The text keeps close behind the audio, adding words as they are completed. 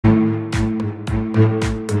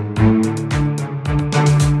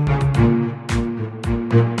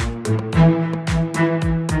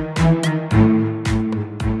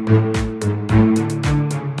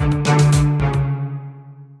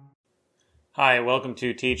Hi, welcome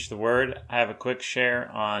to Teach the Word. I have a quick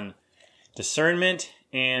share on discernment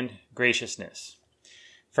and graciousness.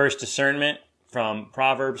 First, discernment from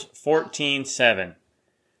Proverbs 14:7.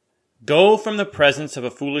 Go from the presence of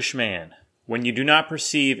a foolish man when you do not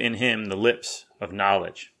perceive in him the lips of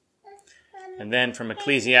knowledge. And then from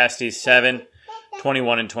Ecclesiastes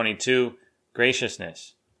 7:21 and 22,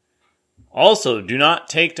 graciousness. Also, do not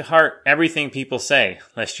take to heart everything people say,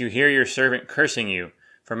 lest you hear your servant cursing you.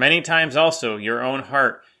 For many times also your own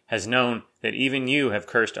heart has known that even you have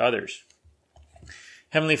cursed others.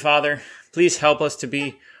 Heavenly Father, please help us to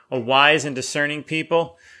be a wise and discerning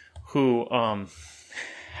people who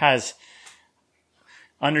has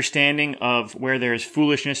understanding of where there is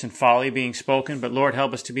foolishness and folly being spoken. But Lord,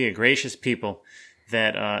 help us to be a gracious people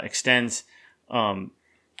that extends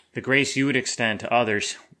the grace you would extend to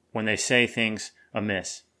others when they say things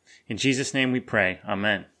amiss. In Jesus' name we pray.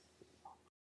 Amen.